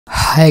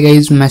Hi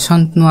guys, मैं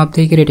शांतनु, आप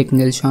देख रहे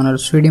टेक्निकल चैनल।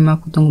 इस वीडियो में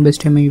आपको बताऊंगा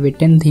best MIUI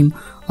 10 theme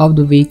of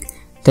the week.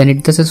 Then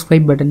hit the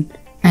subscribe button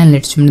and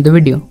let's jump into the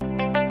video.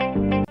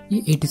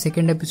 ये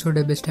 82nd एपिसोड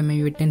है best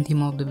MIUI 10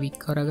 theme of the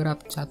week. और अगर आप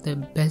चाहते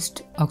हैं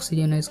बेस्ट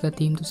ऑक्सीजन है इसका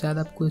थीम, तो शायद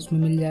आपको इसमें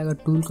मिल जाएगा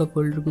टूल का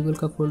फोल्डर, गूगल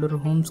का फोल्डर,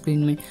 होम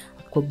स्क्रीन में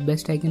आपको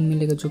बेस्ट आइकन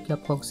मिलेगा जो कि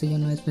आपको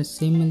ऑक्सीजन है इसमें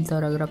सेम मिलता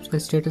है। और अगर आप इसका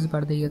स्टेटस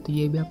बढ़ देगा तो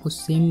ये भी आपको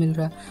सेम मिल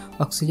रहा है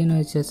ऑक्सीजन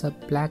है जैसा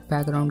ब्लैक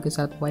बैकग्राउंड के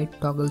साथ वाइट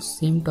टॉगल,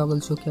 सेम टॉगल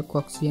जो कि आपको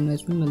ऑक्सीजन है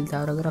इसमें मिलता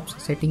है। और अगर आप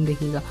सेटिंग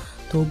देखिएगा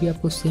तो भी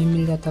आपको सेम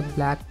मिल जाता है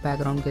ब्लैक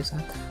बैकग्राउंड के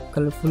साथ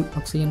कलरफुल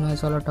ऑक्सीजन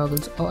नॉइस वाला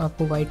टॉगल्स, और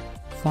आपको वाइट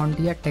फॉन्ट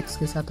या टेक्स्ट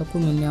के साथ आपको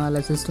मिलने वाला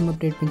है। सिस्टम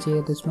अपडेट में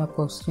चाहिए तो इसमें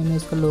आपको ऑक्सीजन है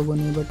इसका लोगो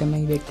नहीं, बट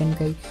MIUI 10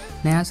 का ही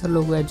नया सा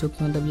लोगो है जो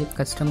कि मतलब ये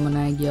कस्टम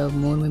बनाया गया। और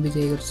मोर में भी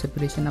जाइएगा तो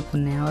सेपरेशन आपको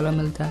नया वाला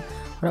मिलता है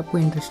और आपको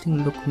इंटरेस्टिंग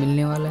लुक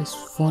मिलने वाला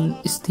है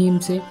इस थीम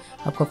से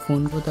आपका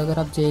फ़ोन को। तो अगर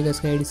आप जाइएगा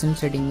इसका एडिशनल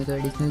सेटिंग में, तो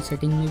एडिशनल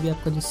सेटिंग में भी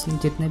आपका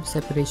जितने भी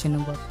सेपरेशन है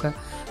वो आपका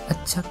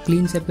अच्छा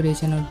क्लीन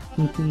सेपरेशन है।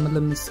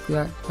 मतलब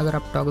इसका अगर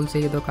आप टॉगल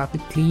चाहिए तो काफ़ी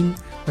क्लीन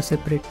और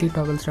सेपरेटली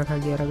टॉगल्स रखा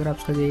गया। और अगर आप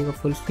इसका जाइएगा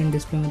फुल स्क्रीन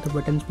डिस्प्ले में, तो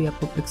बटन्स भी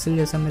आपको पिक्सल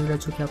जैसा मिल रहा है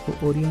जो कि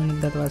आपको ओरियो में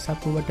मिलता है, तो वैसा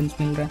आपको बटन्स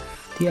मिल रहा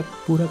है। तो ये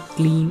पूरा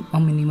क्लीन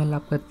और मिनिमल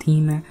आपका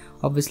थीम है।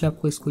 ऑब्वियसली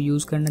आपको इसको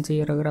यूज़ करना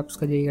चाहिए। और अगर आप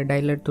इसका जाइएगा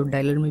डायलर, तो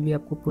डायलर में भी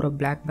आपको पूरा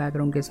ब्लैक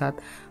बैकग्राउंड के साथ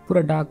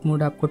पूरा डार्क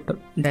मोड आपको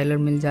डायलर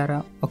मिल जा रहा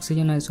है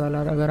ऑक्सीजन नॉइस वाला।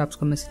 और अगर आप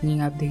इसका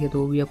मैसेजिंग ऐप देखिए तो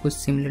वो भी आपको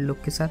सिमिलर लुक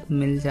के साथ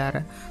मिल जा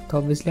रहा है। तो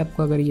ऑब्वियसली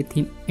आपको अगर ये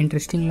थीम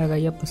इंटरेस्टिंग लगा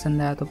या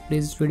पसंद आया तो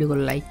प्लीज़ इस वीडियो को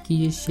लाइक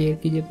कीजिए, शेयर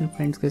कीजिए अपने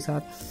फ्रेंड्स के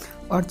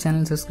साथ और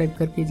चैनल सब्सक्राइब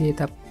कर कीजिए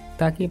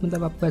ताकि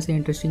मतलब आपको ऐसे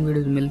इंटरेस्टिंग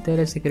वीडियोज़ मिलते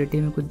रहे।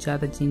 सिक्योरिटी में कुछ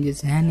ज़्यादा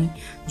चेंजेस है नहीं,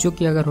 जो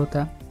कि अगर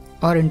होता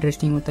और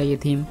इंटरेस्टिंग होता ये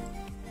थीम,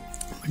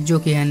 जो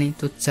कि है नहीं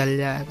तो चल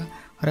जाएगा।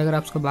 और अगर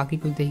आप उसका बाकी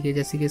कुछ देखिए,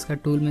 जैसे कि इसका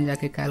टूल में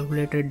जाके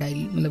कैलकुलेटर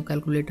डायल मतलब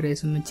कैलकुलेटर है,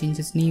 इसमें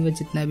चेंजेस नहीं हुआ।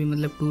 जितना भी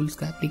मतलब टूल्स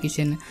का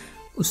एप्लीकेशन है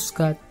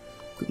उसका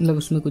मतलब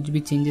उसमें कुछ भी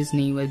चेंजेस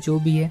नहीं हुआ, जो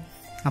भी है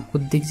आपको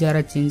दिख जा रहा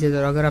है चेंजेस।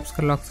 और अगर आप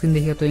उसका लॉक स्क्रीन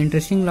देखिए तो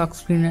इंटरेस्टिंग लॉक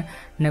स्क्रीन है,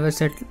 नेवर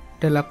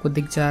सेटल आपको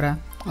दिख जा रहा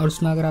है। और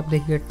उसमें अगर आप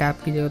देखिए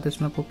टैप कीजिएगा तो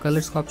इसमें आपको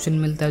कलर्स का ऑप्शन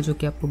मिलता है जो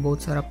कि आपको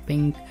बहुत सारा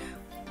पिंक,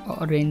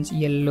 ऑरेंज,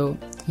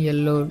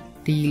 येलो,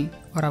 टील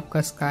और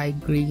आपका स्काई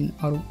ग्रीन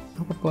और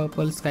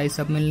पर्पल स्काई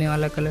सब मिलने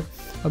वाला कलर।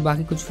 और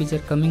बाकी कुछ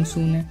फीचर कमिंग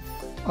सून है।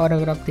 और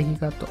अगर आप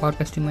देखिएगा तो और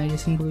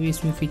कस्टमाइजेशन को भी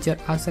इसमें फीचर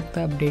आ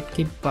सकता है अपडेट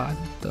के बाद।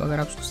 तो अगर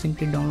आप उसको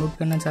सिंपली डाउनलोड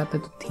करना चाहते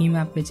हैं तो थीम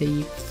ऐप में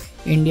चाहिए,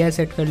 इंडिया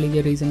सेट कर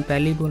लीजिए। रीज़न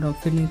पहले ही बोल रहा हूँ,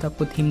 फिर नहीं तो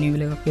आपको थीम नहीं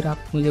मिलेगा, फिर आप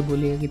मुझे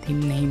बोलिएगा कि थीम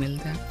नहीं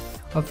मिलता है।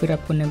 और फिर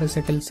आपको नेवर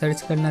सेटल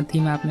सर्च करना,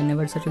 थीम ऐप में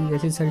नेवर सेटल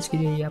जैसे सर्च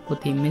कीजिए ये आपको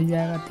थीम मिल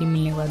जाएगा। थीम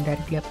मिलने के बाद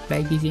डायरेक्टली आप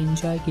अप्लाई कीजिए,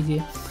 एंजॉय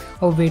कीजिए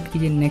और वेट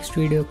कीजिए नेक्स्ट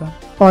वीडियो का।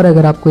 और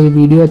अगर आपको ये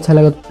वीडियो अच्छा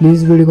लगा तो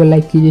प्लीज़ वीडियो को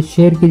लाइक कीजिए,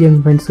 शेयर कीजिए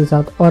अपने फ्रेंड्स के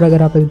साथ। और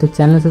अगर आप अभी तक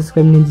चैनल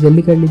सब्सक्राइब नहीं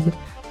जल्दी कर लीजिए,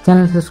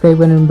 चैनल सब्सक्राइब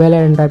करने बेल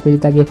आइकन टाइप कीजिए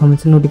ताकि आप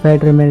हमसे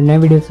नोटिफाइड रहे मेरे नए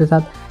वीडियोस के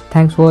साथ।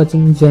 Thanks for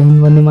watching. जय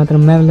हिंद, वंदे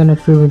मातरम। मैं मिलता हूं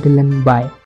नेक्स्ट वीडियो में। बाय।